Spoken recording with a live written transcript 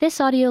This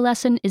audio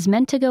lesson is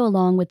meant to go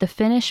along with the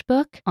Finnish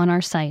book on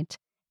our site.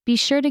 Be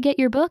sure to get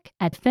your book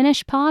at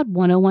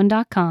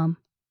finishpod101.com.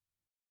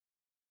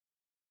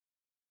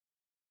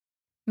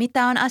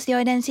 Mitä on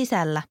asioiden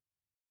sisällä?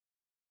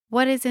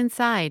 What is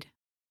inside?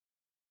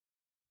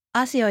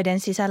 Asioiden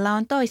sisällä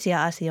on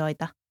toisia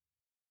asioita.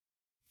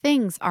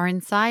 Things are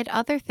inside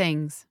other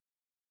things.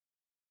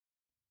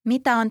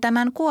 Mitä on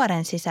tämän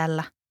kuoren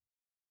sisällä?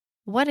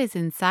 What is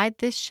inside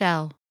this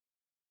shell?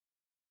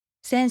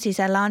 Sen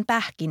sisällä on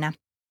pähkinä.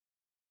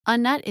 A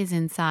nut is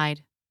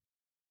inside.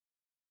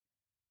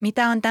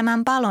 Mitä on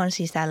tämän palon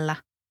sisällä?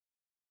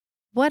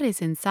 What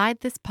is inside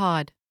this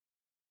pod?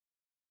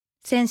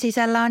 Sen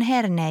sisällä on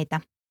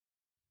herneitä.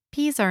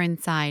 Peas are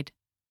inside.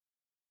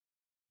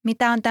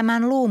 Mitä on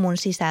tämän luumun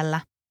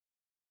sisällä?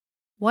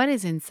 What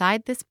is inside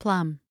this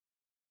plum?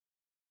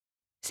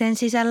 Sen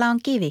sisällä on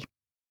kivi.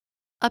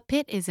 A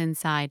pit is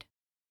inside.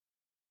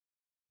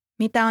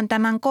 Mitä on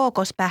tämän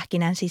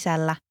kookospähkinän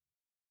sisällä?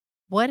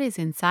 What is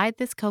inside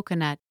this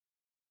coconut?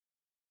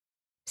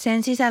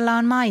 Sen sisällä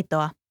on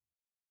maitoa.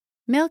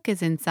 Milk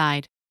is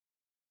inside.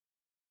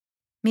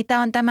 Mitä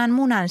on tämän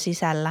munan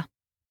sisällä?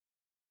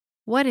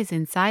 What is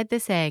inside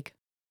this egg?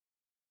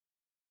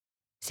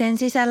 Sen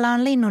sisällä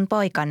on linnun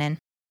poikanen.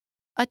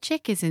 A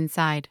chick is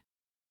inside.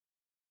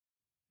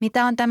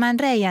 Mitä on tämän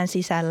reijän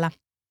sisällä?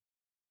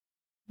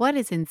 What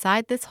is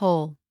inside this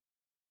hole?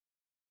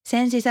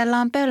 Sen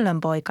sisällä on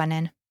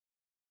pöllönpoikanen.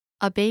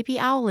 A baby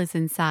owl is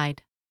inside.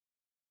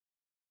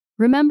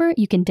 Remember,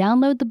 you can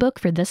download the book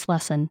for this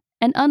lesson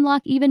and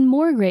unlock even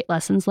more great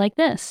lessons like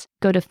this.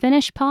 Go to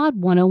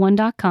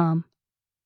finishpod101.com.